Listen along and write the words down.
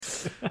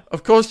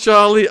Of course,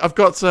 Charlie, I've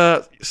got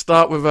to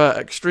start with an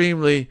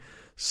extremely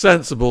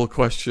sensible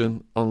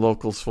question on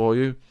locals for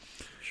you.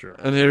 Sure.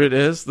 And here it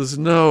is. There's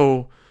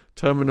no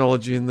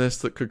terminology in this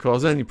that could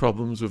cause any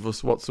problems with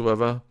us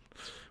whatsoever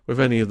with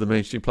any of the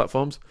mainstream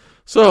platforms.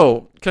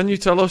 So, can you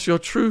tell us your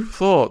true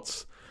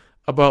thoughts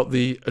about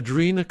the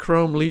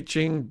adrenochrome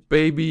leaching,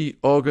 baby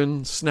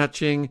organ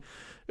snatching,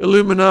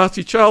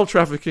 Illuminati child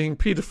trafficking,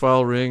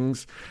 paedophile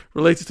rings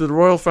related to the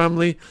royal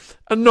family,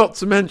 and not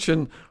to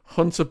mention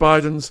Hunter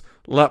Biden's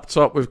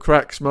laptop with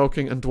crack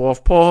smoking and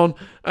dwarf porn,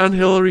 and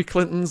Hillary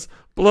Clinton's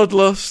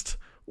bloodlust,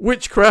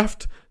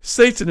 witchcraft,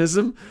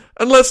 Satanism,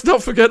 and let's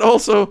not forget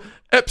also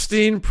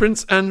Epstein,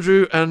 Prince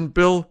Andrew, and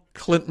Bill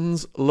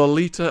Clinton's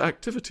Lolita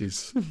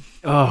activities.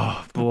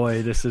 Oh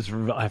boy,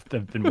 I've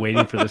been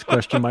waiting for this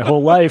question my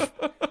whole life.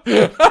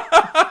 It's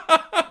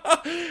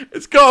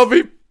got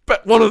to be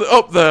one of the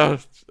up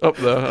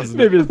there, hasn't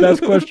Maybe it? the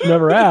best question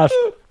ever asked.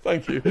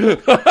 Thank you.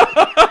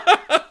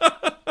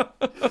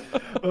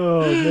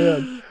 Oh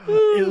man,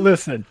 Hey,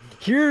 listen.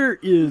 Here.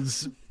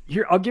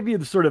 I'll give you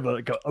the sort of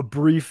a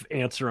brief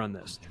answer on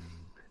this.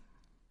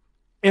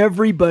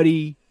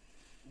 Everybody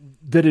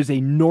that is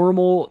a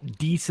normal,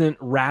 decent,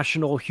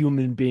 rational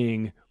human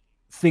being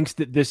thinks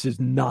that this is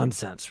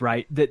nonsense,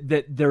 right?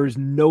 That there is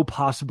no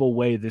possible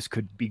way this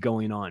could be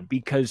going on,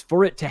 because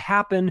for it to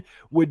happen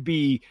would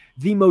be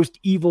the most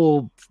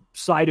evil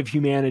side of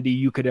humanity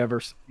you could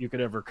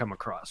ever come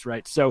across,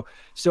 right? So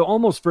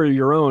almost for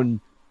your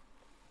own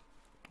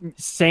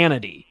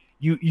sanity,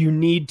 you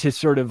need to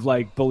sort of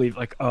like believe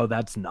like, oh,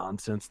 that's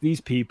nonsense.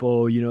 These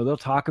people, they'll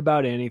talk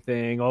about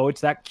anything. Oh,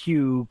 it's that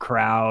Q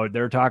crowd.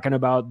 They're talking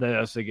about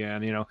this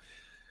again,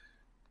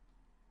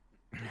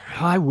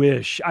 I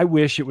wish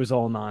it was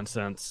all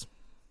nonsense.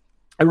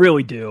 I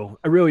really do.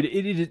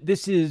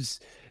 This is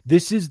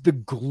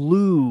the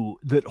glue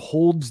that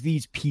holds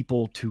these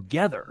people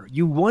together.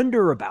 You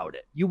wonder about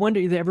it. You wonder,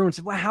 everyone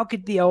said, well, how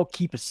could they all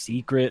keep a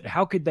secret?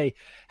 How could they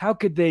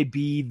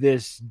be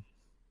this?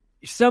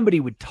 Somebody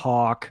would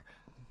talk.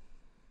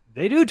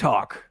 They do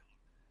talk,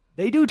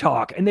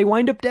 and they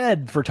wind up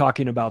dead for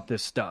talking about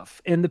this stuff.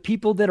 And the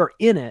people that are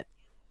in it,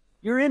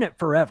 you're in it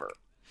forever.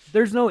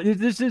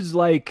 This is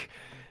like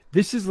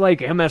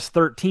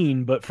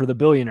MS-13, but for the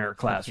billionaire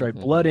class, right?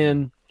 Blood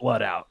in,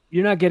 blood out.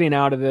 You're not getting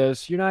out of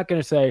this. You're not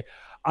going to say,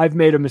 I've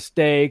made a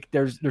mistake.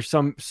 There's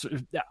some,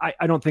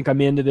 I don't think I'm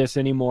into this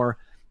anymore.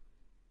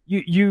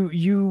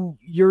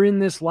 You're in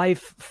this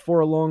life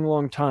for a long,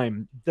 long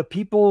time. The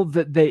people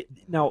that the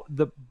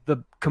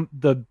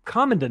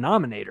common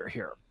denominator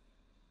here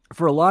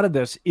for a lot of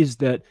this is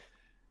that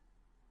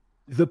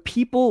the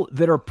people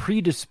that are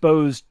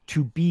predisposed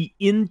to be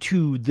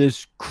into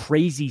this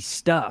crazy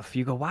stuff,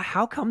 you go, wow,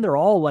 how come they're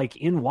all like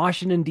in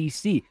Washington,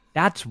 D.C.?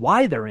 That's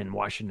why they're in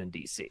Washington,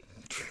 D.C.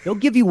 They'll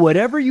give you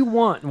whatever you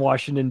want in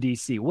Washington,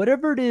 D.C.,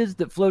 whatever it is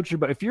that floats your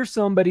boat. If you're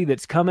somebody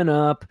that's coming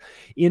up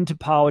into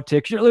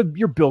politics,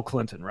 you're Bill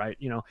Clinton, right?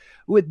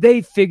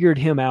 They figured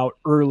him out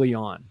early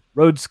on.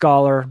 Rhodes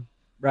Scholar,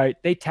 right?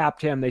 They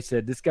tapped him. They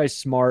said, this guy's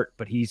smart,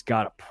 but he's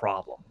got a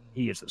problem.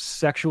 He is a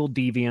sexual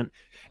deviant.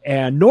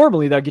 And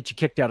normally they'll get you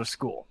kicked out of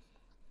school.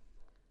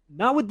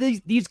 Not with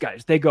these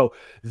guys. They go,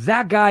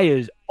 that guy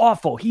is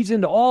awful. He's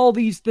into all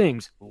these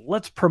things.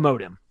 Let's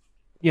promote him.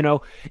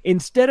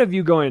 Instead of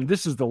you going,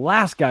 this is the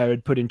last guy I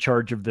would put in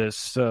charge of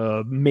this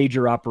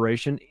major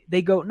operation,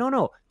 they go,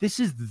 no, this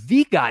is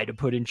the guy to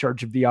put in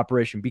charge of the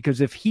operation.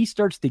 Because if he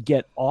starts to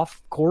get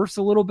off course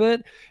a little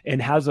bit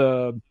and has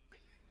a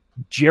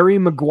Jerry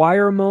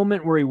Maguire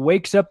moment where he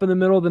wakes up in the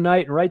middle of the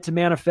night and writes a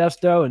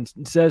manifesto and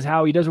says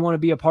how he doesn't want to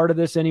be a part of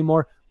this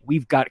anymore,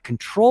 we've got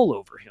control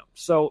over him.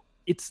 So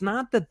it's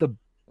not that the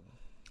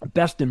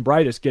best and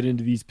brightest get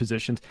into these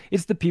positions.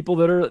 It's the people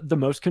that are the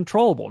most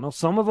controllable. Now,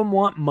 some of them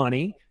want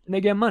money and they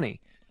get money.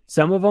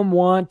 Some of them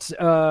want,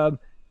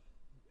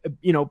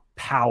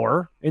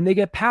 power and they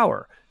get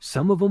power.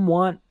 Some of them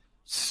want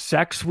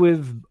sex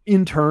with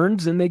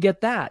interns and they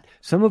get that.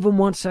 Some of them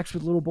want sex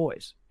with little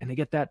boys and they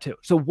get that too.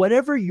 So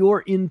whatever you're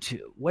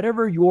into,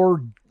 whatever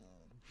your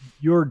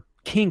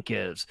kink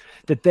is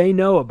that they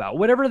know about,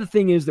 whatever the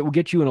thing is that will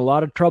get you in a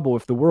lot of trouble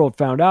if the world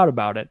found out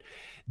about it,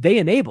 they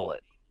enable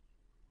it.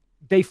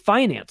 They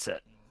finance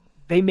it.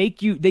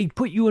 They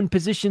put you in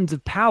positions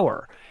of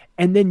power.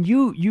 And then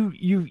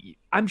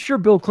I'm sure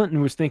Bill Clinton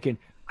was thinking,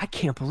 I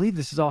can't believe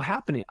this is all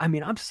happening. I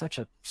mean, I'm such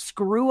a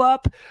screw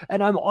up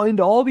and I'm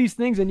into all these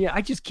things. And I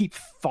just keep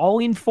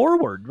falling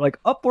forward, like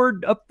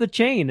upward, up the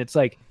chain. It's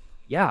like,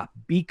 yeah,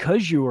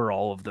 because you are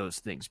all of those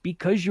things,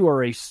 because you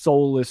are a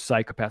soulless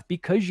psychopath,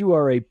 because you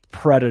are a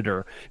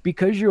predator,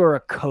 because you are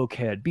a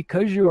cokehead,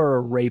 because you are a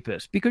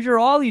rapist, because you're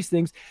all these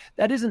things.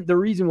 That isn't the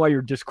reason why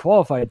you're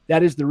disqualified.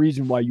 That is the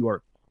reason why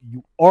you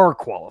are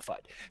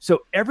qualified.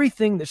 So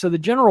the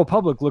general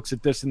public looks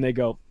at this and they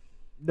go,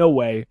 no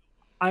way.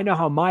 I know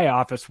how my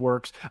office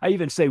works. I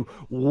even say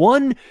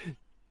one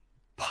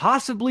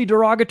possibly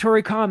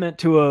derogatory comment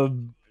to a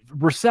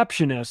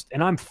receptionist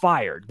and I'm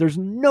fired. There's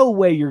no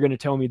way you're going to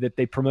tell me that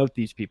they promote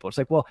these people. It's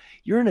like, well,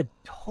 you're in a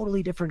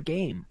totally different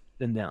game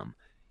than them.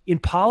 in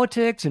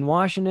politics in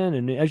Washington,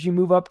 and as you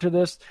move up to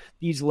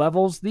these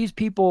levels, these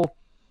people,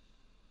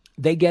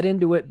 they get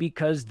into it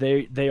because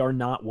they are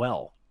not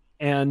well.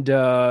 And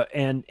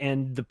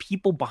the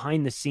people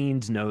behind the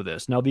scenes know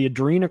this. Now, the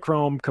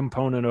adrenochrome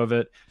component of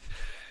it,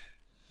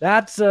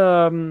 that's,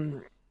 I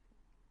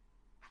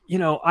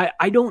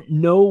don't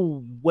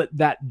know what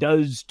that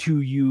does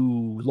to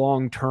you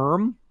long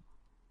term.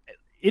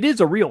 It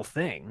is a real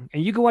thing.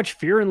 And you can watch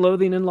Fear and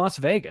Loathing in Las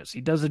Vegas. He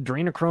does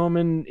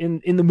adrenochrome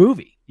in the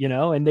movie,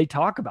 and they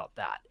talk about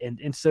that.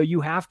 And so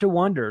you have to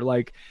wonder,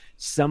 like,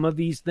 some of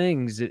these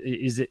things,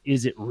 is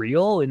it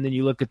real? And then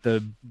you look at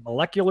the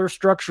molecular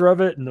structure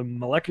of it, and the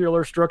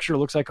molecular structure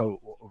looks like a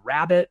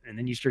rabbit. And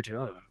then you start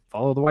to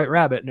follow the white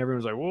rabbit, and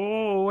everyone's like,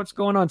 whoa, what's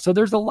going on? So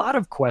there's a lot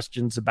of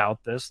questions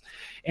about this,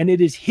 and it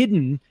is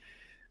hidden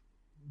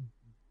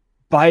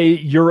by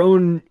your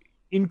own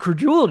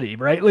incredulity,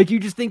 right? Like, you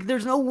just think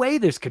there's no way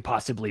this could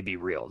possibly be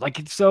real.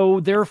 Like, so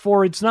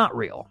therefore it's not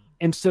real.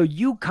 And so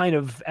you kind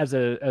of, as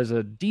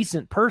a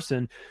decent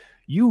person,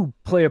 you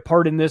play a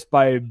part in this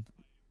by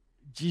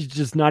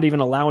just not even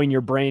allowing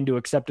your brain to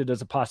accept it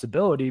as a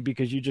possibility,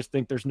 because you just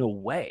think there's no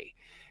way.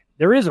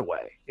 There is a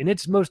way, and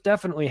it's most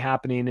definitely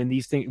happening. And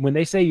these things, when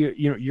they say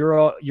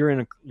you're in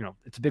a,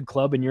 it's a big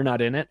club and you're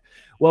not in it.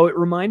 Well, it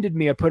reminded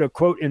me, I put a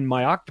quote in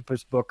my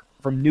Octopus book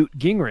from Newt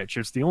Gingrich.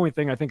 It's the only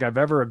thing I think I've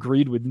ever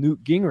agreed with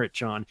Newt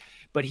Gingrich on.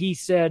 But he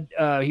said,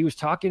 he was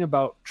talking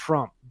about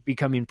Trump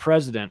becoming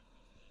president.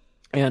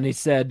 And he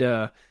said,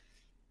 and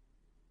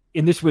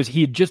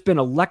he had just been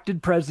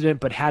elected president,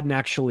 but hadn't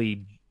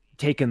actually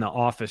taken the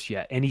office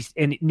yet.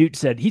 And Newt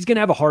said, he's going to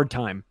have a hard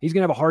time. He's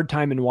going to have a hard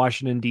time in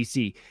Washington,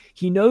 D.C.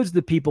 He knows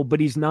the people, but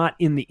he's not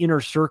in the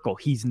inner circle.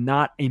 He's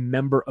not a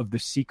member of the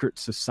secret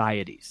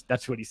societies.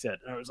 That's what he said.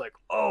 And I was like,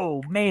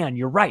 oh man,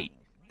 you're right.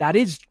 That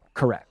is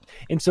correct.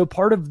 And so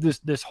part of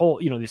this whole,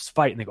 this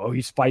fight, and they go, oh,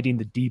 he's fighting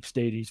the deep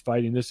state. He's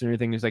fighting this and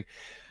everything. It's like,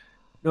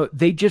 no,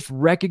 they just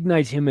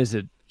recognize him as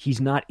he's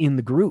not in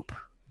the group.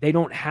 They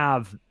don't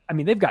have,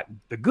 they've got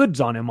the goods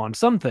on him on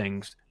some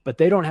things, but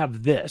they don't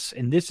have this.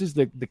 And this is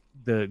the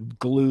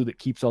glue that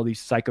keeps all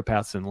these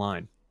psychopaths in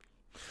line.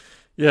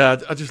 Yeah,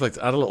 I'd just like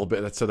to add a little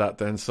bit to that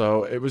then.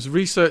 So it was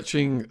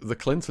researching the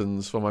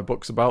Clintons for my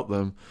books about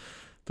them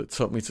that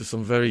took me to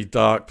some very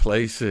dark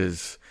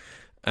places.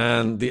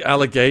 And the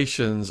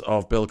allegations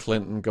of Bill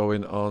Clinton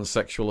going on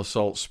sexual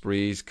assault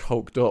sprees,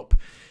 coked up,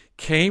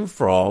 came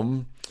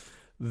from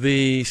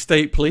the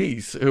state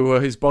police, who were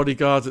his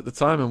bodyguards at the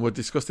time and were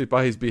disgusted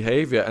by his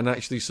behavior, and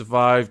actually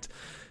survived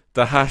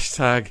the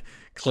hashtag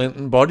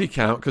Clinton body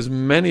count, because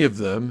many of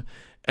them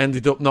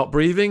ended up not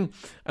breathing.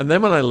 And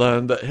then when I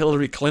learned that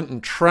Hillary Clinton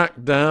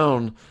tracked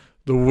down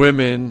the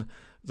women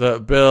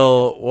that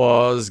Bill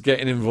was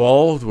getting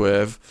involved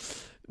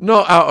with,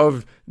 not out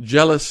of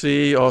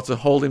jealousy or to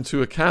hold him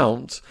to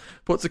account,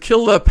 but to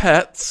kill their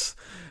pets,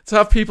 to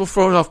have people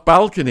thrown off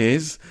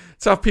balconies,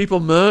 to have people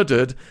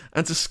murdered,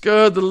 and to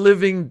scare the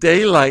living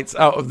daylights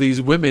out of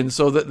these women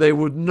so that they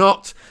would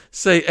not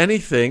say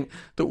anything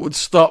that would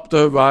stop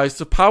their rise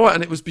to power.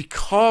 And it was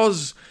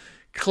because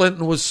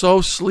Clinton was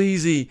so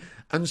sleazy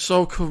and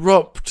so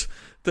corrupt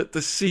that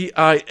the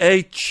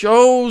CIA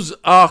chose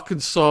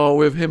Arkansas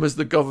with him as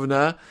the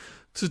governor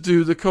to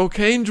do the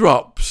cocaine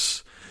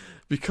drops,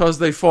 because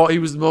they thought he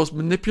was the most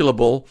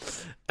manipulable.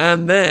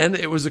 And then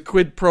it was a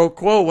quid pro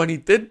quo when he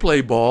did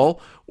play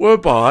ball,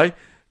 whereby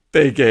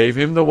they gave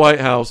him the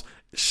White House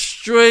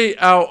straight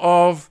out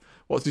of,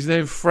 what's his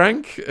name,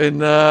 Frank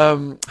in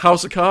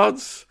House of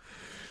Cards.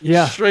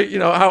 Yeah, straight.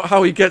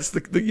 How he gets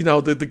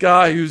the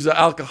guy who's an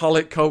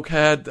alcoholic,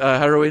 cokehead,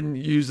 heroin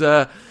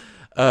user,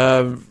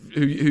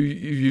 who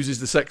uses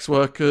the sex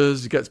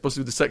workers. He gets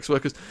busted with the sex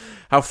workers.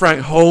 How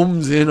Frank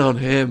homes in on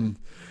him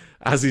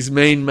as his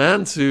main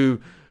man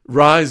to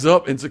rise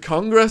up into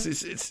Congress.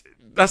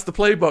 That's the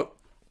playbook.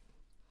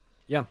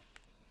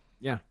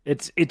 Yeah,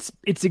 it's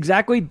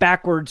exactly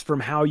backwards from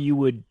how you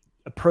would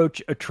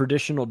approach a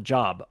traditional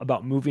job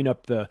about moving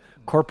up the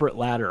corporate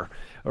ladder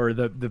or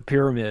the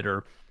pyramid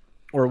or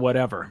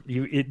whatever.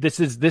 This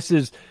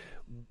is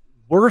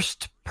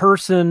worst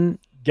person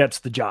gets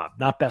the job,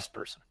 not best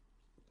person.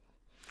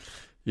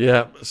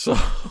 Yeah, so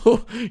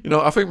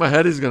I think my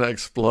head is going to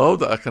explode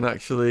that I can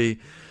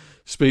actually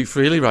speak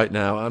freely right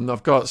now, and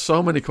I've got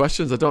so many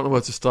questions. I don't know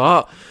where to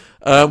start.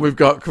 We've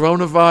got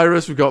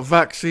coronavirus, we've got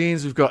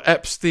vaccines, we've got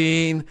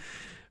Epstein,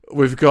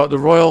 we've got the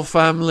royal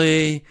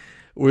family,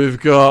 we've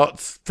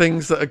got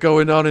things that are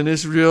going on in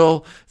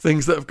Israel,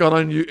 things that have gone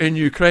on in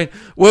Ukraine.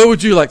 Where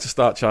would you like to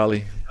start,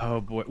 Charlie?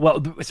 Oh boy!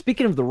 Well,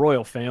 speaking of the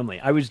royal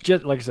family, I was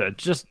just, like I said,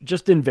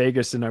 just in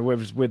Vegas, and I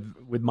was with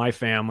my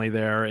family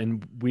there,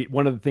 and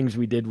one of the things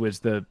we did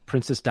was the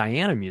Princess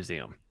Diana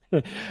Museum.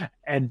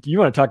 And you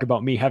want to talk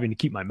about me having to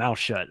keep my mouth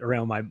shut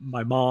around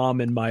my mom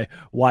and my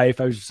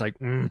wife. I was just like,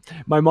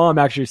 My mom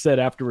actually said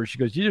afterwards, she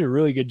goes, you did a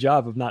really good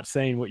job of not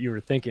saying what you were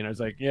thinking. I was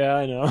like, yeah,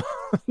 I know.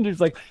 And it's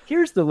like,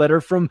 here's the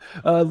letter from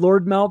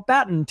Lord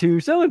Mountbatten to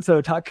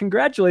so-and-so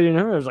congratulating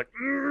him. I was like,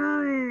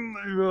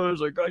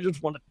 I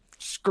just want to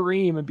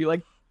scream and be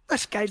like,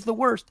 this guy's the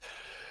worst.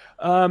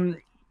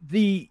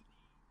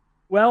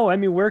 Well, I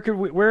mean, where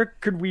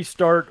could we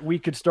start? We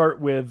could start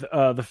with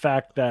the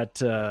fact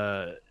that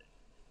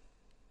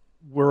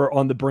we're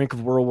on the brink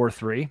of World War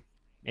III.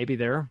 Maybe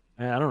there.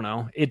 I don't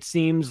know. It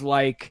seems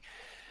like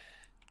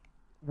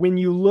when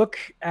you look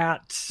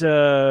at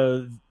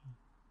the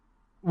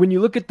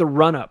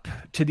run up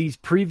to these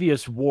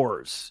previous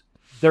wars,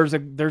 there's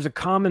a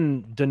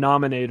common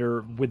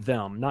denominator with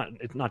them.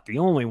 It's not the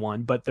only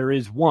one, but there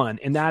is one,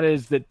 and that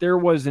is that there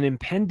was an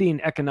impending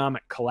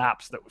economic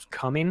collapse that was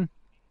coming,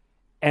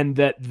 and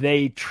that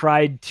they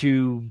tried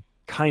to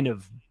kind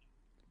of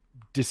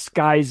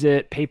disguise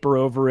it, paper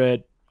over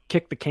it,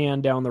 kick the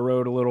can down the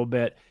road a little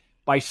bit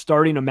by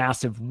starting a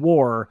massive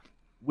war,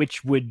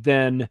 which would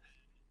then,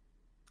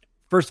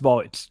 first of all,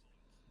 it's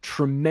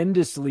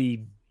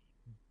tremendously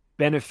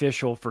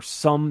beneficial for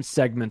some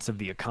segments of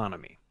the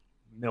economy,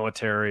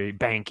 military,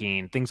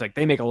 banking, things like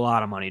they make a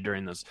lot of money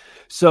during this.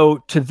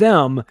 So to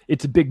them,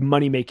 it's a big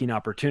money-making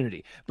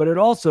opportunity, but it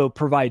also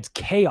provides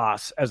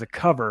chaos as a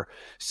cover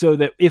so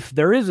that if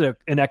there is an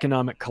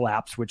economic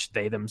collapse, which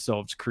they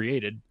themselves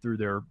created through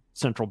their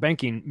central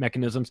banking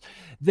mechanisms,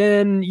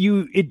 then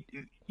you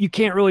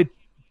can't really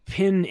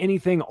pin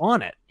anything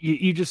on it.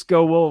 You just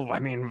go, well, I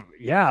mean,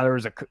 yeah, there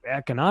was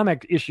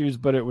economic issues,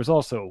 but it was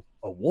also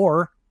a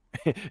war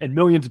and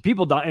millions of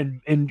people died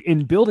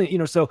in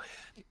building,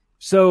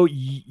 so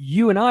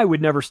you and I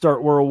would never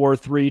start World War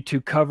III to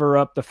cover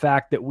up the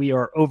fact that we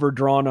are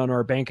overdrawn on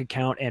our bank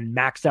account and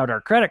maxed out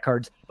our credit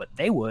cards, but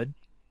they would,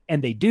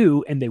 and they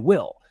do, and they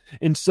will.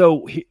 And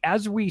so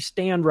as we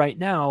stand right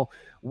now,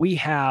 we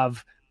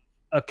have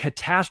a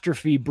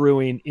catastrophe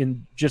brewing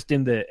in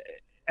the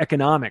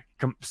economic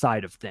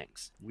side of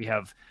things. We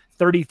have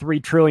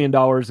 $33 trillion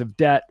of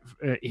debt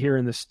here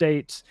in the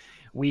States.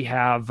 We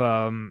have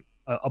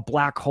a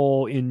black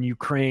hole in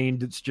Ukraine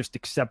that's just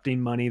accepting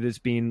money that's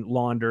being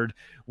laundered.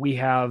 We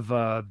have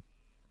a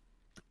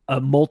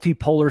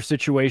multipolar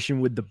situation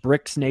with the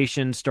BRICS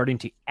nations starting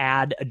to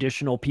add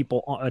additional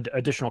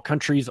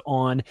countries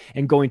on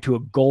and going to a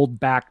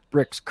gold-backed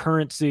BRICS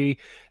currency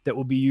that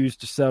will be used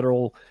to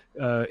settle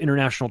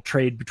international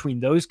trade between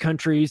those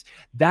countries.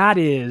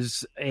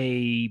 That's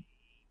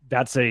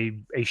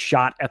a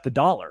shot at the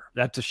dollar.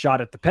 That's a shot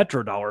at the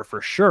petrodollar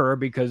for sure,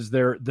 because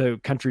they're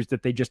the countries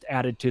that they just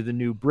added to the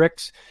new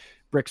BRICS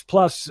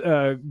Plus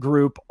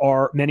group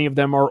many of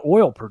them are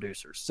oil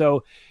producers.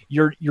 So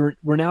we're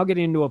now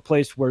getting into a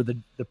place where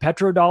the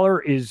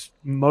petrodollar is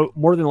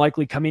more than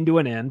likely coming to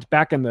an end.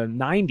 Back in the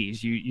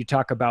 90s, you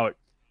talk about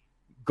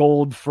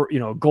gold for,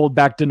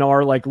 gold-backed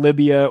dinar like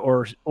Libya,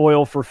 or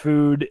oil for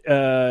food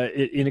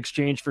in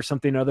exchange for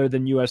something other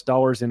than US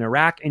dollars in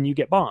Iraq, and you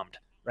get bombed.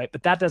 Right.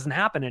 But that doesn't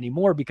happen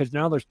anymore because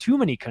now there's too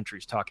many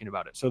countries talking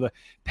about it. So the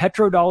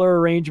petrodollar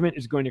arrangement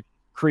is going to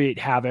create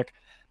havoc,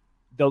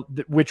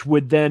 which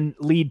would then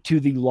lead to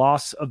the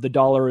loss of the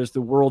dollar as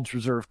the world's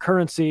reserve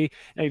currency.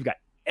 Now you've got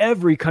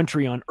every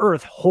country on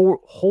earth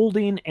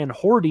holding and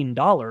hoarding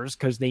dollars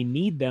because they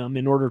need them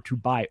in order to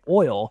buy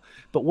oil.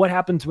 But what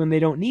happens when they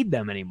don't need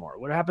them anymore?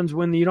 What happens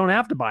when you don't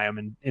have to buy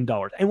them in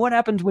dollars? And what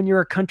happens when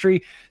you're a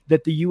country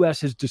that the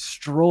U.S. has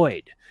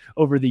destroyed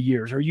over the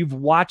years, or you've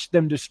watched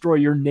them destroy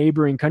your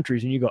neighboring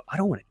countries and you go, I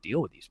don't want to deal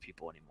with these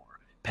people anymore.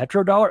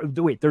 Petrodollar?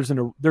 Wait,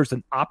 there's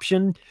an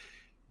option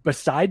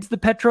besides the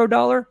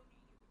petrodollar?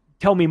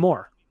 Tell me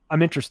more.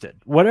 I'm interested.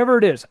 Whatever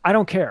it is, I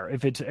don't care.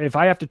 If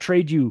I have to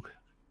trade you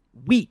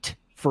wheat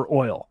for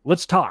oil,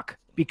 let's talk,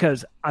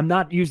 because I'm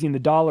not using the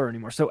dollar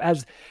anymore. So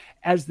as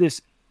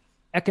this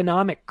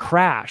economic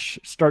crash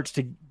starts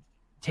to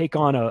take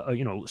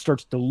on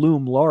starts to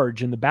loom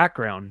large in the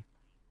background,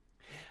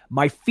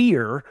 my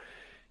fear,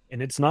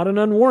 and it's not an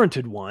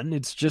unwarranted one,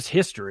 it's just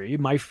history,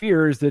 my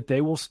fear is that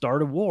they will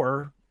start a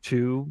war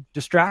to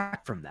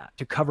distract from that,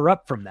 to cover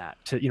up from that,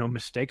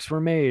 mistakes were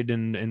made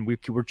and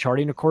we're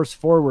charting a course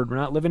forward. We're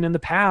not living in the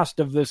past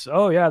of this,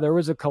 oh yeah, there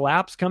was a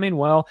collapse coming.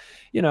 Well,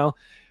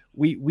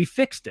 we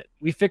fixed it.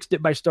 We fixed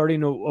it by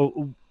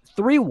starting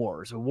three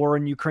wars, a war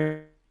in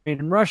Ukraine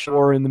and Russia, a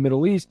war in the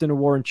Middle East, and a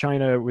war in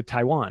China with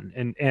Taiwan.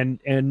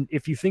 And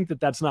if you think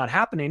that that's not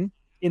happening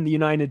in the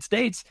United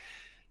States,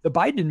 the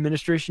Biden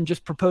administration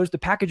just proposed a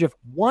package of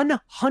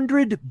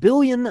 $100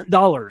 billion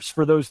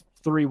for those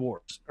three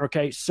wars.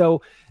 Okay.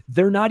 So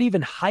they're not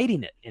even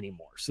hiding it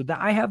anymore. So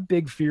I have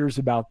big fears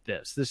about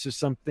this. This is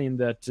something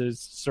that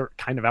is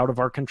kind of out of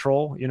our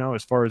control,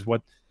 as far as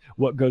what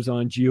goes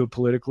on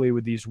geopolitically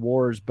with these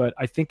wars. But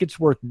I think it's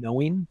worth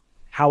knowing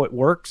how it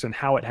works and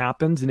how it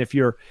happens. And if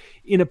you're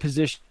in a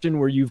position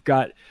where you've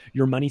got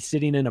your money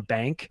sitting in a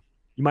bank,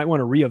 you might want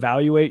to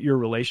reevaluate your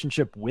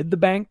relationship with the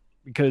bank.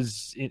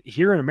 Because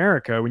here in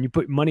America, when you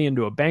put money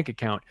into a bank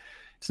account,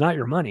 it's not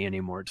your money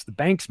anymore. It's the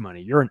bank's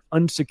money. You're an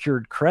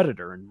unsecured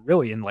creditor and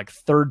really in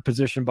third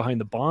position behind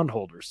the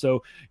bondholder.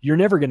 So you're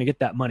never going to get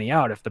that money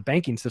out if the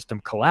banking system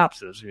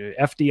collapses.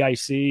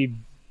 FDIC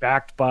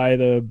backed by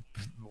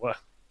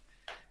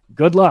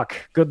good luck.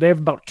 They have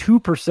about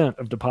 2%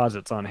 of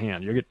deposits on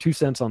hand. You'll get 2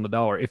 cents on the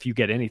dollar if you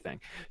get anything.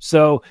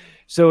 So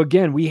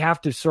again, we have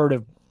to sort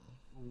of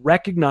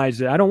recognize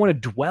that. I don't want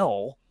to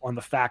dwell on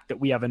the fact that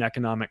we have an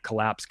economic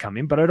collapse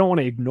coming, but I don't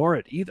want to ignore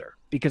it either,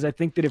 because I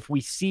think that if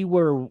we see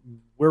where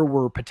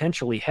we're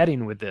potentially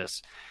heading with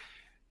this,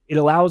 it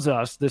allows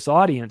us, this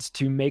audience,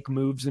 to make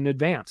moves in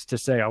advance to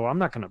say, oh, I'm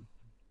not going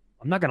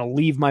to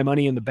leave my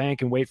money in the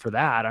bank and wait for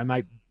that. I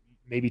might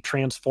maybe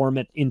transform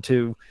it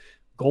into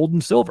gold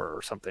and silver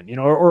or something,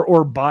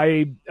 or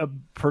buy a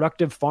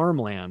productive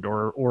farmland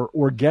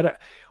or get a,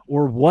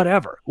 or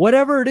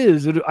whatever it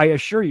is. I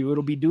assure you,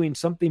 it'll be doing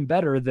something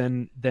better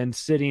than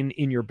sitting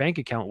in your bank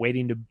account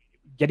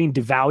getting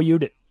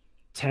devalued at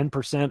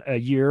 10% a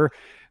year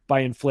by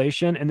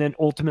inflation and then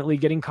ultimately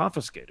getting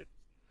confiscated.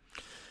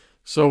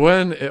 So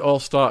when it all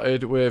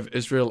started with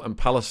Israel and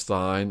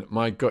Palestine,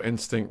 my gut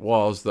instinct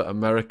was that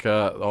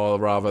America, or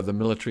rather the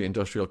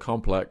military-industrial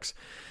complex,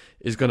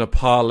 is going to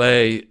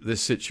parlay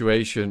this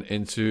situation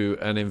into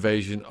an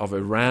invasion of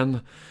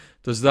Iran.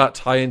 Does that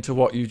tie into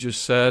what you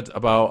just said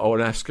about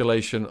an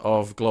escalation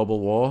of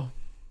global war?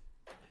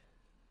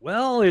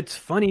 Well, it's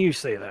funny you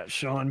say that,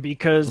 Sean,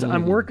 because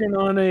I'm working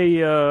on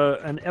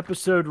an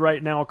episode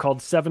right now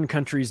called 7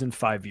 Countries in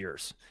 5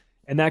 Years.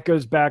 And that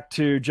goes back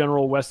to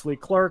General Wesley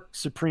Clark,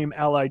 Supreme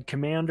Allied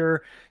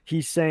Commander.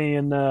 He's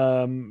saying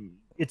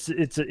it's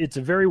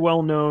a very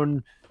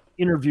well-known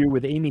interview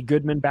with Amy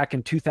Goodman back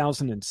in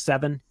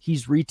 2007.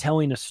 He's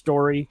retelling a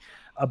story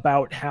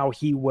about how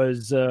he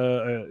was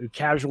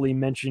casually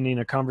mentioning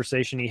a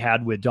conversation he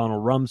had with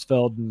Donald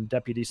Rumsfeld and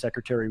Deputy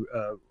Secretary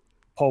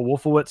Paul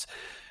Wolfowitz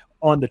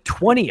on the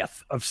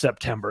 20th of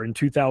September in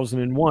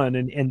 2001,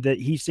 and that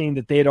he's saying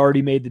that they had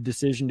already made the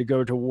decision to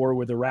go to war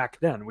with Iraq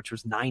then, which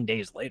was 9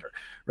 days later,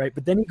 right?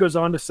 But then he goes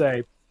on to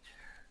say,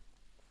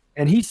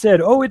 and he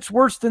said, oh, it's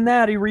worse than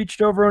that. He reached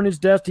over on his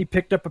desk, he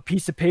picked up a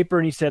piece of paper,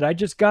 and he said, I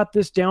just got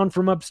this down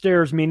from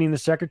upstairs, meaning the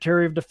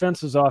Secretary of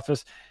Defense's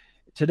office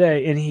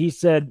today, and he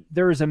said,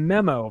 there is a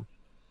memo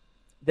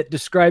that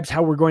describes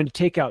how we're going to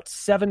take out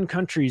 7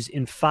 countries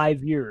in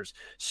 5 years,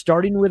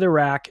 starting with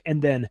Iraq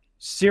and then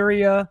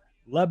Syria,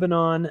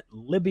 Lebanon,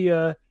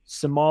 Libya,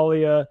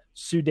 Somalia,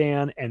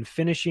 Sudan, and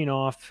finishing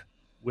off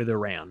with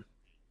Iran.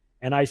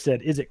 And I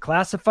said, is it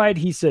classified?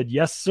 He said,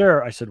 yes,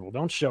 sir. I said, well,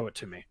 don't show it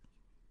to me.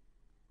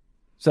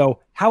 So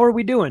how are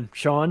we doing,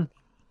 Sean?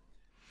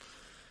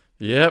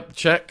 Yep.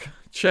 Check.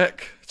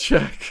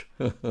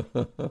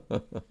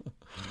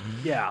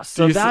 Yeah.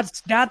 So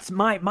that's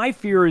my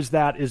fear is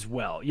that as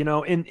well,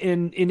 and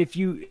if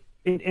you,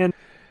 and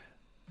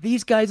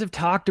these guys have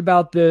talked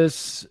about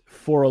this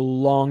for a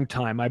long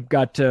time. I've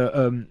got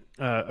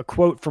a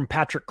quote from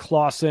Patrick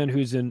Clausen,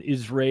 who's an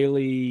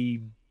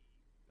Israeli,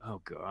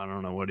 oh God, I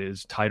don't know what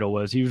his title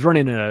was. He was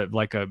running a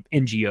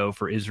NGO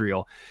for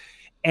Israel,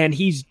 and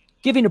he's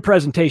giving a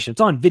presentation. It's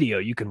on video.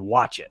 You can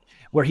watch it,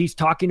 where he's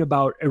talking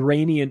about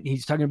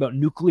he's talking about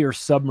nuclear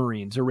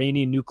submarines,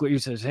 Iranian nuclear. He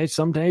says, hey,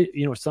 some days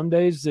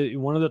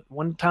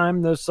one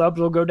time the subs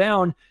will go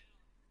down,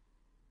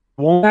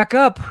 won't back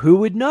up. Who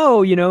would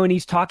know? And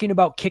he's talking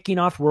about kicking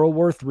off World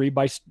War III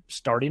by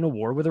starting a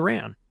war with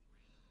Iran.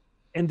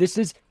 And this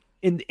is,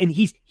 and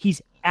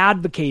he's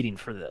advocating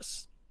for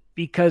this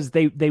because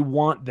they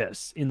want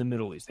this in the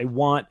Middle East. They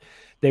want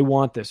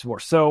this war.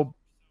 So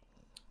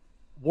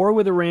war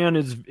with Iran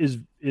is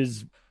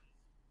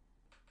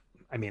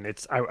I mean,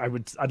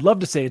 I'd love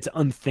to say it's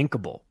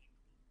unthinkable,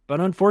 but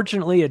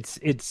unfortunately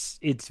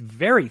it's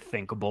very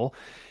thinkable.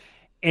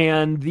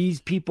 And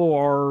these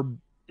people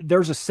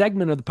there's a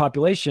segment of the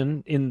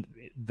population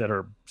that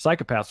are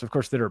psychopaths, of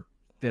course, that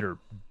are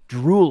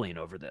drooling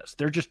over this.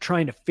 They're just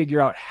trying to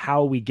figure out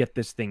how we get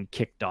this thing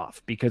kicked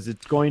off, because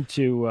it's going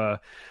to,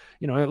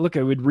 look,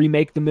 it would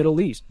remake the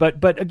Middle East.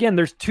 But again,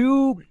 there's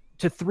 2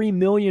 to 3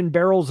 million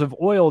barrels of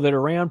oil that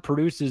Iran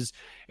produces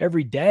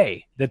every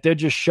day that they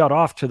just shut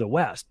off to the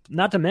West.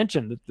 Not to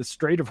mention that the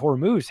Strait of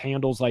Hormuz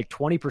handles like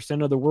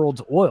 20% of the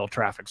world's oil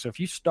traffic. So if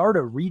you start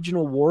a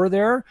regional war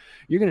there,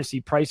 you're going to see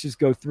prices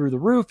go through the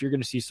roof. You're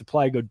going to see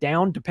supply go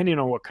down, depending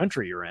on what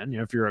country you're in.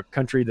 If you're a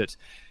country that's,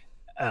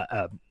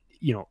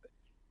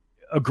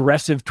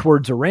 aggressive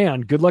towards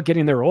Iran, good luck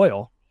getting their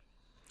oil.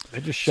 They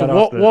just shut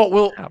off.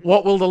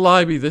 What will the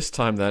lie be this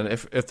time then?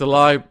 If the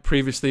lie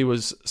previously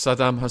was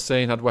Saddam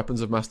Hussein had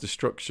weapons of mass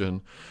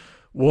destruction,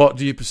 what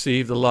do you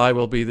perceive the lie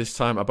will be this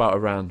time about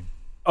Iran?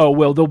 Oh,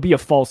 well, there'll be a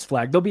false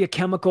flag. There'll be a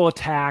chemical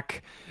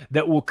attack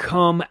that will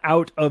come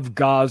out of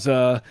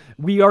Gaza.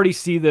 We already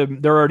see they're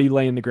already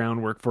laying the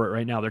groundwork for it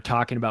right now. They're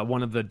talking about,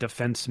 one of the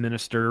defense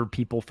minister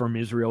people from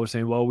Israel was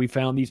saying, well, we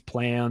found these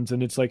plans,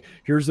 and it's like,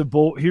 here's the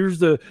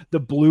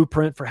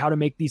blueprint for how to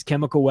make these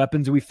chemical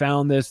weapons. We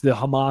found this. The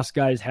Hamas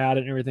guys had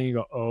it and everything. You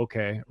go, oh,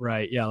 okay,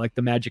 right. Yeah, like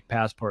the magic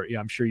passport.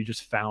 Yeah, I'm sure you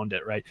just found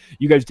it, right?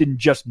 You guys didn't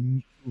just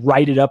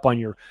write it up on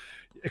your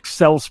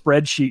Excel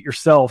spreadsheet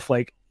yourself,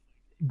 like,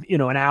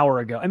 an hour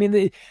ago. I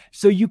mean,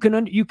 so you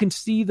can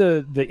see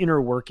the inner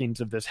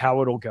workings of this,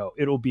 how it'll go.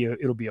 It'll be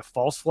a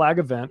false flag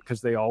event, because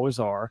they always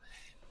are.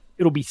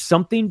 It'll be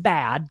something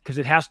bad, because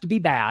it has to be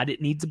bad. It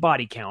needs a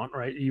body count,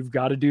 right? You've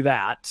got to do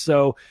that.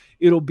 So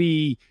it'll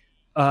be,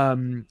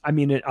 I'm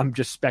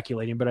just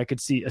speculating, but I could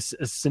see a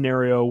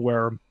scenario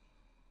where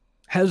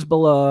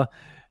Hezbollah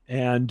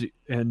and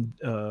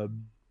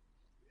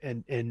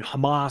and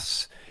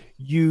Hamas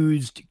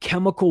used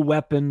chemical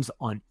weapons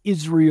on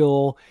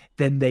Israel.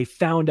 Then they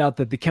found out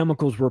that the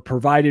chemicals were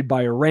provided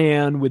by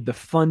Iran with the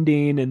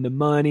funding and the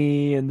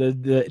money and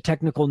the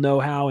technical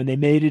know-how, and they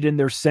made it in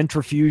their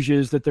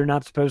centrifuges that they're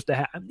not supposed to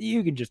have.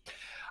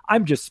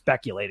 I'm just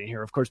speculating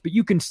here, of course, but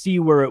you can see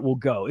where it will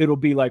go. It'll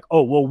be like,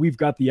 oh, well, we've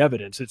got the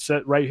evidence. It's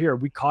set right here.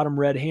 We caught them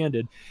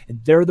red-handed,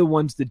 and they're the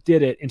ones that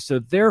did it. And so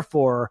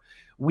therefore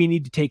we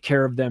need to take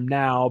care of them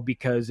now,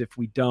 because if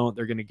we don't,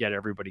 they're going to get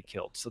everybody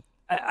killed. So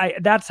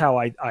that's how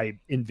I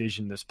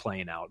envision this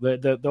playing out.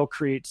 They'll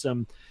create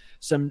some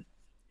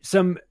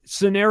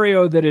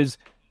scenario that is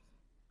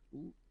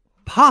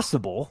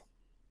possible,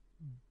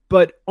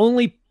 but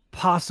only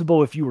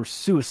possible if you were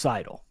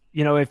suicidal.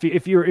 You know,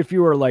 if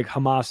you were like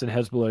Hamas and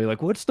Hezbollah, you're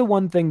like, what's the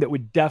one thing that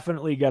would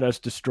definitely get us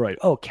destroyed?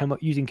 Oh,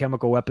 using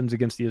chemical weapons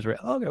against the Israel.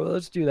 Okay, well,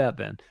 let's do that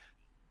then.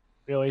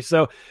 Really?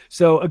 So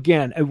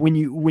again, when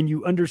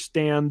you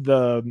understand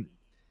the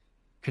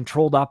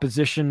controlled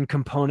opposition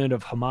component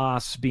of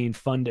Hamas being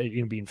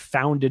funded, being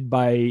founded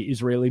by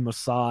Israeli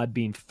Mossad,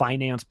 being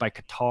financed by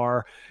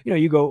Qatar,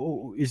 you go,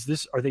 oh,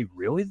 are they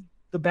really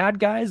the bad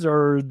guys,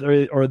 or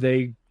are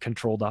they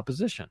controlled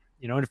opposition?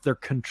 And if they're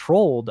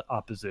controlled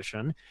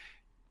opposition,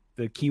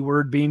 the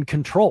keyword being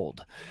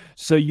controlled,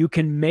 so you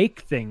can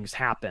make things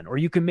happen, or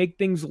you can make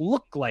things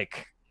look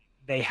like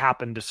they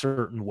happened a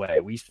certain way.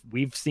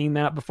 We've seen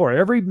that before.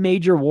 Every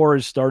major war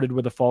has started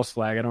with a false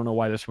flag. I don't know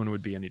why this one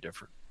would be any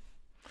different.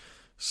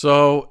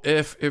 So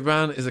if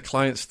Iran is a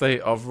client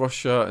state of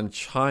Russia and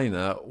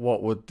China,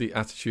 what would the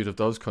attitude of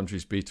those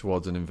countries be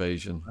towards an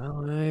invasion?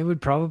 Well, they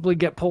would probably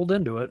get pulled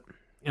into it.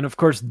 And of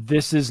course,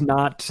 this is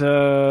not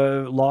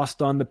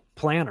lost on the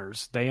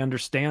planners. They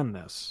understand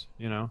this.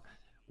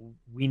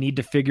 We need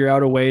to figure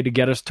out a way to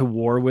get us to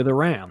war with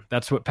Iran.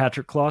 That's what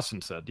Patrick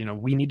Clausen said.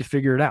 We need to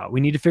figure it out. We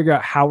need to figure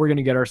out how we're going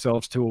to get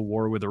ourselves to a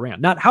war with Iran,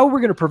 not how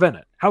we're going to prevent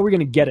it, how we're going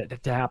to get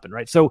it to happen,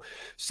 right? So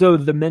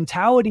the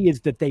mentality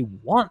is that they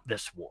want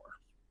this war,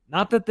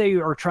 not that they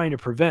are trying to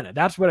prevent it.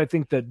 That's what I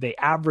think that the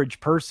average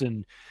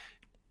person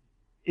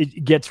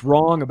gets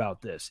wrong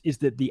about this, is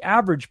that the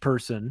average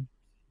person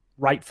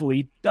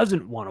rightfully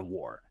doesn't want a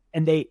war.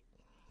 And they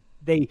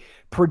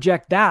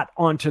project that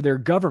onto their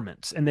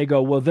governments, and they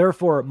go, well,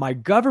 therefore my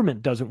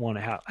government doesn't want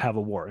to have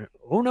a war.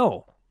 Oh,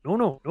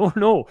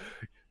 no.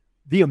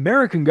 The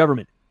American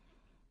government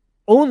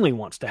only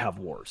wants to have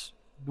wars.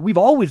 We've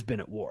always been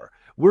at war.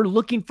 We're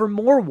looking for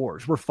more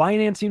wars. We're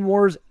financing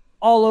wars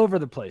all over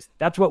the place.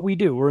 That's what we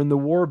do. We're in the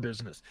war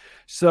business.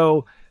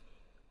 So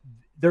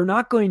they're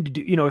not going to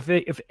do,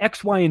 if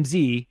X, Y, and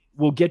Z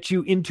will get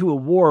you into a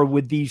war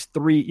with these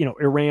three,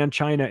 Iran,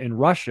 China, and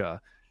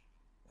Russia,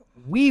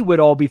 we would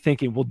all be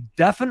thinking, well,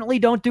 definitely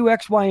don't do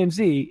X, Y, and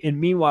Z.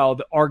 And meanwhile,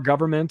 our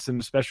governments, and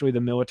especially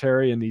the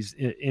military and these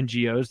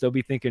NGOs, they'll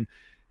be thinking,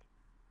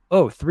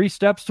 oh, 3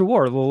 steps to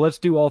war. Well, let's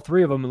do all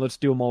 3 of them, and let's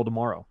do them all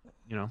tomorrow.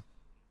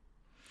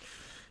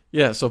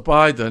 Yeah, so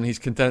Biden, he's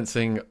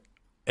condensing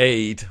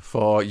aid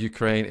for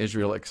Ukraine,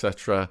 Israel,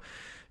 etc.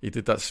 He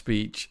did that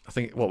speech, I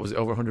think, what was it,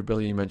 over 100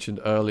 billion you mentioned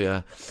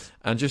earlier.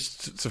 And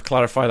just to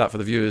clarify that for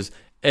the viewers,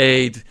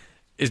 aid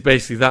is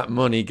basically that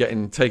money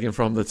getting taken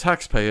from the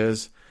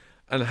taxpayers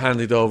and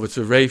handed over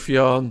to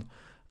Raytheon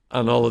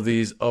and all of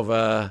these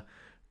other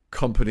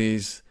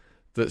companies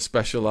that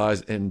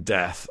specialize in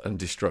death and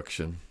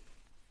destruction.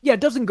 Yeah, it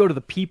doesn't go to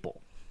the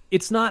people.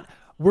 It's not,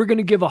 we're going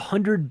to give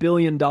 $100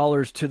 billion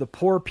to the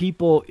poor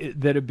people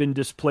that have been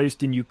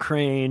displaced in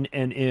Ukraine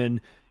and in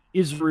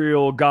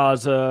Israel,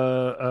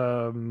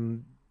 Gaza,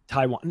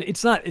 Taiwan.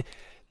 It's not,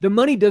 the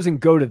money doesn't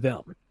go to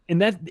them.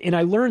 And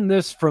I learned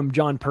this from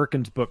John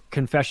Perkins' book,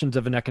 Confessions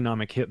of an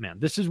Economic Hitman.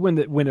 This is when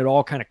it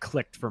all kind of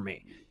clicked for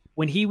me.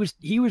 When he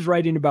was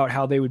writing about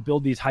how they would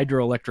build these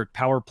hydroelectric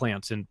power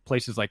plants in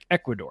places like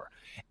Ecuador,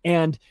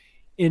 and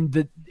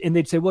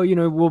they'd say, well,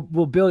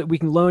 we'll build it. We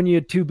can loan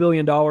you $2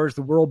 billion.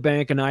 The World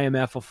Bank and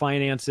IMF will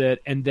finance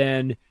it, and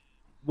then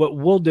what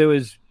we'll do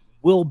is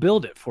we'll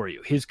build it for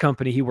you. His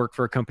company, he worked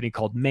for a company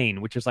called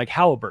Maine, which is like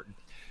Halliburton.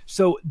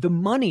 So the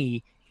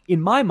money, in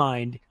my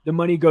mind, the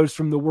money goes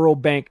from the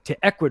World Bank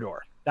to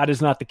Ecuador. That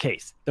is not the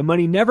case. The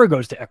money never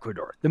goes to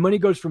Ecuador. The money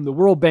goes from the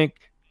World Bank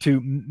to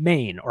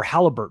Maine or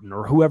Halliburton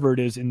or whoever it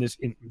is in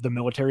the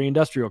military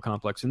industrial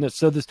complex.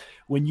 So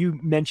when you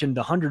mentioned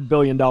the $100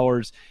 billion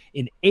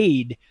in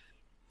aid,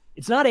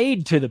 it's not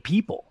aid to the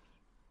people.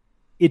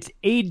 It's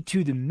aid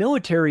to the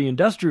military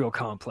industrial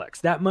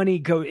complex. That money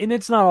goes, and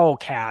it's not all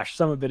cash.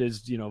 Some of it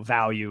is,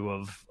 value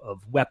of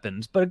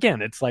weapons. But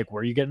again, it's like, where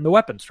are you getting the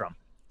weapons from?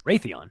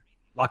 Raytheon,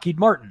 Lockheed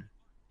Martin,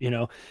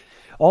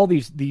 all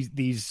these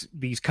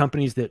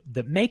companies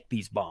that make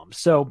these bombs.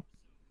 So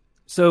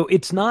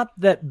it's not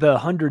that the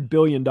 $100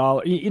 billion,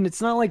 and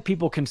it's not like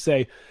people can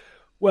say,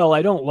 well,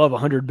 I don't love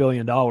 $100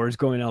 billion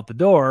going out the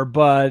door,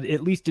 but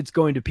at least it's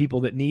going to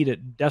people that need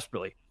it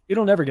desperately.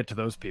 It'll never get to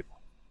those people.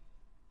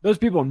 Those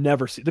people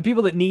never see the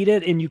people that need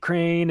it in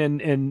Ukraine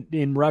and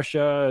in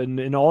Russia and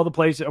in all the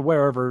places,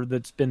 wherever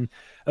that's been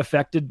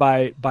affected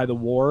by the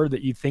war,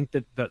 that you think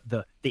that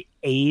the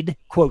aid,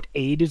 quote,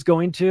 aid is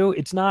going to.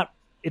 It's not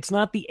It's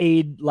not the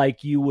aid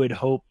like you would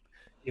hope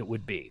it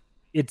would be.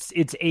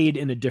 It's aid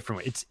in a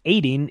different way. It's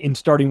aiding in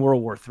starting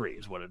World War III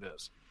is what it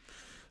is.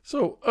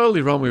 So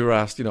earlier on we were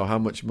asked, how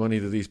much money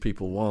do these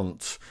people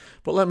want?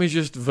 But let me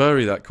just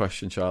vary that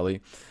question,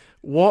 Charlie.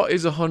 What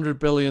is $100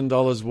 billion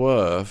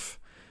worth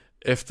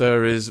if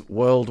there is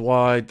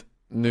worldwide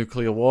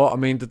nuclear war? I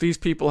mean, do these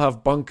people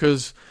have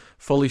bunkers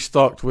fully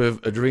stocked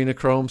with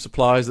adrenochrome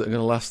supplies that are going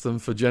to last them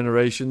for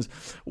generations?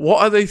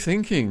 What are they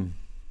thinking?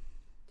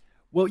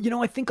 Well,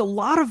 I think a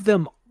lot of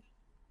them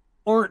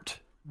aren't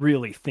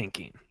really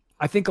thinking.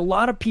 I think a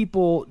lot of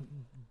people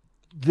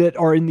that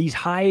are in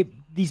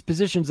these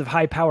positions of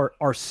high power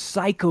are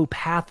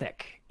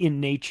psychopathic in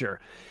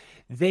nature.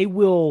 They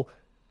will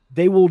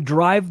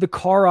drive the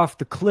car off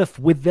the cliff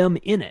with them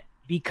in it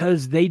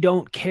because they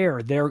don't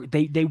care.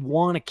 They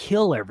want to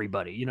kill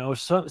everybody.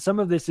 Some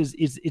of this is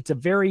it's a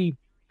very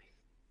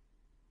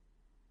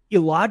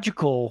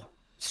illogical,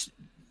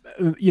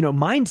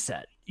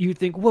 mindset. You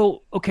think,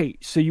 well, okay,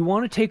 so you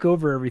want to take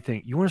over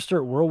everything. You want to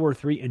start World War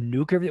III and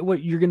nuke everything.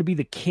 What, you're going to be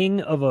the king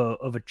of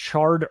a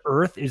charred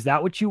earth? Is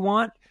that what you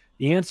want?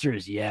 The answer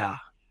is yeah.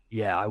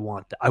 I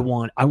want that. I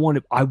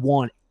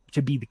want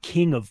to be the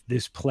king of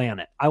this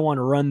planet. I want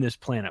to run this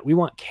planet. We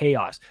want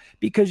chaos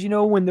because,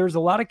 when there's a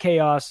lot of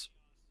chaos,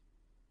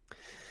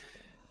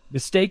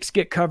 mistakes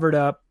get covered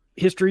up,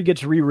 history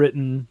gets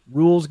rewritten,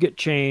 rules get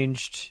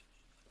changed,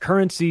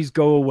 currencies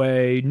go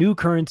away, new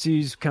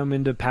currencies come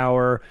into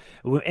power.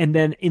 And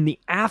then in the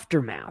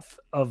aftermath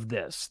of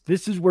this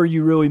is where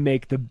you really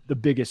make the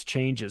biggest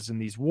changes in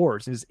these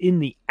wars. Is in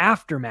the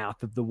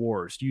aftermath of the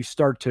wars, you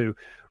start to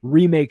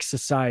remake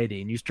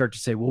society and you start to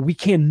say, well, we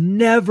can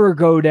never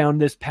go down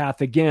this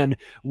path again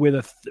with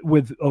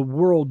a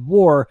world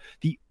war.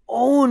 The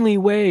only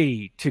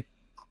way to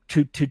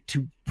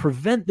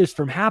prevent this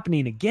from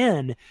happening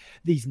again,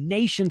 these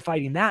nations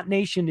fighting that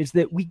nation, is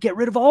that we get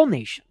rid of all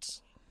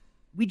nations.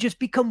 We just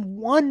become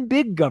one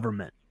big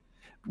government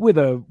with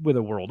a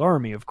world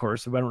army, of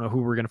course. I don't know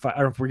who we're going to fight. I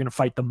don't know if we're going to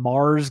fight the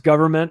Mars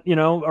government,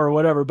 or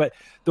whatever, but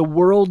the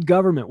world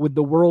government with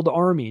the world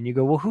army. And you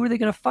go, well, who are they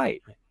going to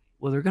fight?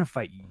 Well, they're going to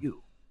fight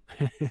you,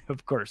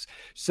 of course.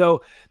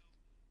 So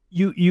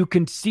you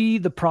can see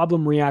the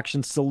problem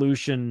reaction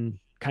solution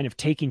kind of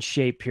taking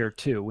shape here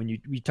too. When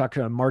we talk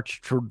about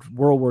March toward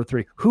World War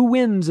III, who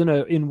wins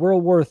in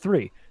World War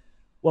III?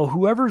 Well,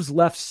 whoever's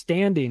left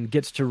standing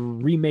gets to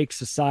remake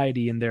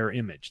society in their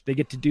image. They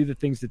get to do the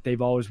things that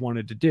they've always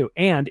wanted to do.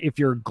 And if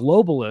you're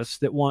globalists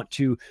that want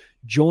to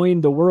join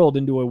the world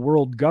into a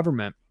world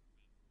government,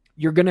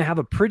 you're going to have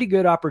a pretty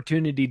good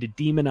opportunity to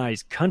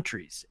demonize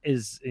countries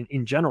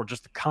in general,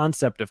 just the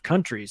concept of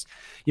countries.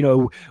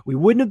 We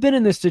wouldn't have been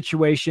in this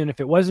situation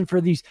if it wasn't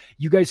for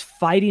you guys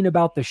fighting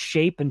about the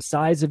shape and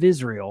size of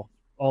Israel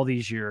all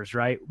these years,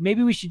 right?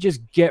 Maybe we should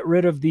just get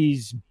rid of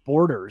these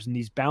borders and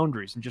these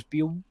boundaries and just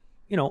be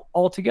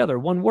all together,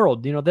 one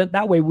world,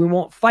 that way we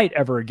won't fight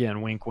ever again.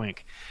 Wink,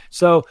 wink.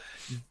 So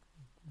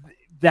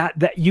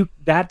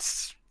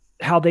that's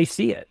how they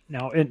see it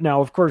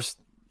now. Of course,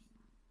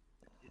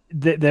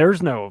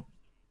 there's no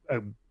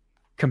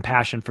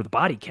compassion for the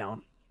body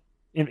count.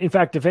 In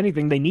fact, if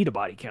anything, they need a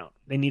body count.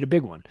 They need a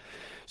big one.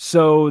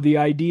 So the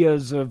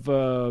ideas of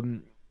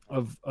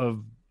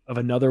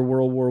another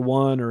World War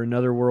I or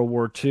another World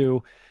War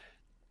II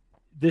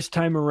this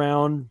time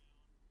around,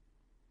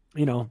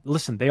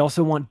 listen, they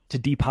also want to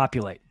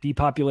depopulate.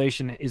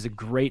 Depopulation is a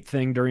great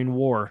thing during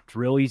war. It's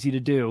real easy to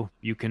do.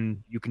 You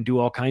can do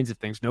all kinds of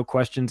things. No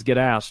questions get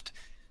asked.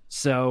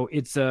 So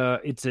it's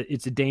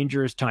a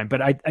dangerous time.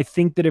 But I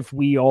think that if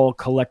we all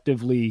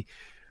collectively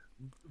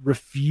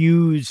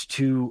refuse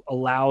to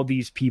allow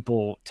these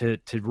people to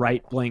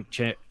write blank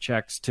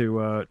checks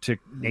to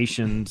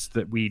nations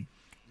that we,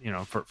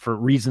 for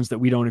reasons that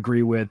we don't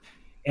agree with,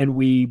 and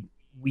we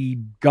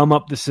gum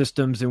up the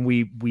systems and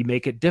we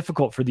make it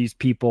difficult for these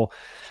people,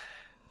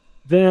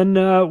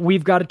 then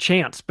we've got a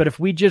chance. But if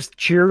we just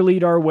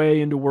cheerlead our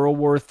way into World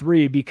War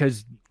III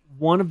because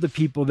one of the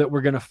people that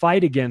we're going to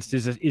fight against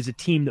is a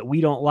team that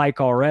we don't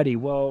like already,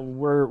 well,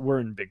 we're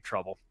in big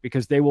trouble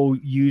because they will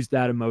use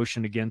that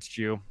emotion against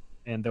you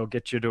and they'll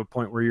get you to a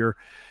point where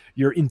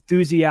you're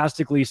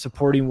enthusiastically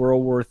supporting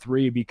World War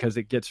III because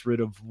it gets rid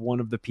of one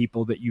of the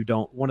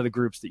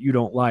groups that you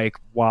don't like,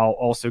 while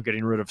also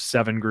getting rid of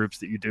 7 groups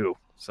that you do.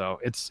 So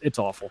it's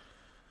awful.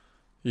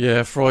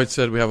 Yeah, Freud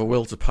said we have a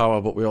will to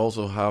power, but we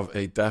also have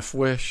a death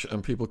wish,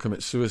 and people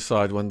commit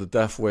suicide when the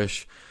death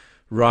wish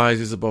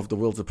rises above the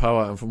will to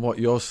power. And from what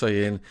you're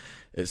saying,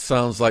 it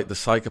sounds like the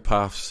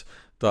psychopaths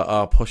that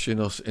are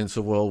pushing us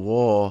into world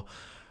war,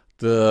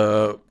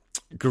 the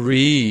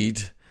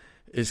greed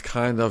is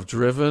kind of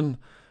driven,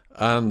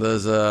 and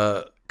there's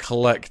a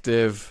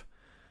collective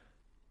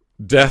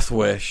death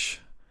wish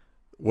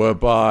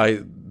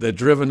whereby they're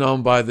driven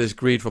on by this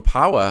greed for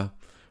power,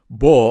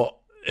 but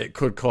it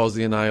could cause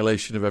the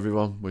annihilation of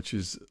everyone, which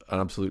is an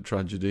absolute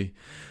tragedy.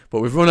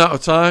 But we've run out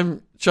of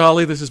time.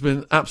 Charlie, this has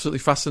been absolutely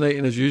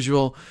fascinating as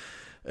usual.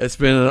 It's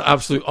been an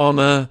absolute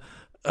honor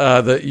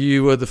that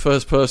you were the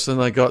first person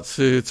I got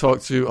to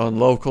talk to on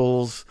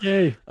Locals.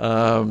 Yay.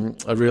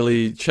 I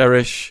really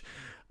cherish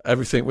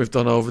everything we've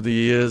done over the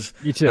years.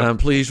 You too. And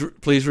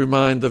please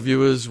remind the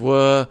viewers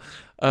where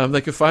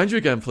they can find you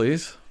again,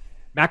 please.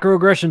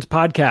 Macroaggressions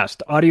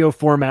Podcast, audio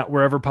format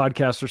wherever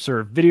podcasts are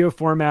served. Video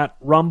format,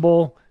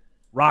 Rumble,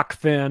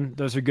 Rockfin,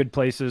 those are good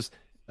places.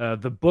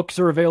 The books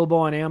are available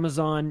on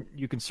Amazon.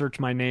 You can search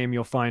my name,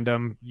 you'll find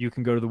them. You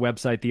can go to the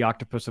website,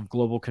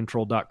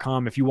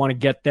 theoctopusofglobalcontrol.com. If you want to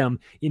get them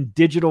in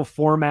digital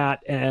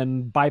format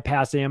and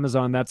bypass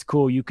Amazon, that's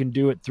cool. You can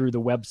do it through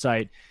the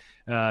website.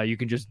 You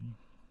can just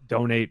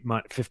donate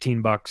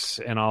 $15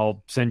 and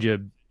I'll send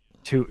you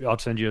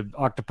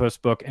Octopus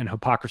book and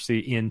Hypocrisy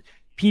in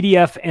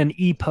PDF and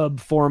EPUB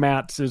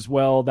formats as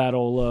well.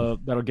 That'll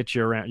get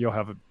you around. You'll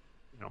have a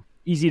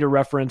easy to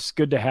reference,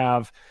 good to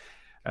have.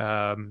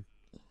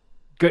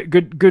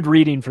 Good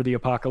reading for the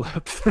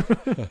apocalypse.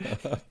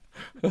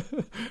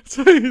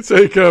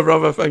 Take care,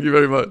 brother. Thank you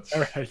very much.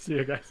 All right, see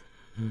you guys.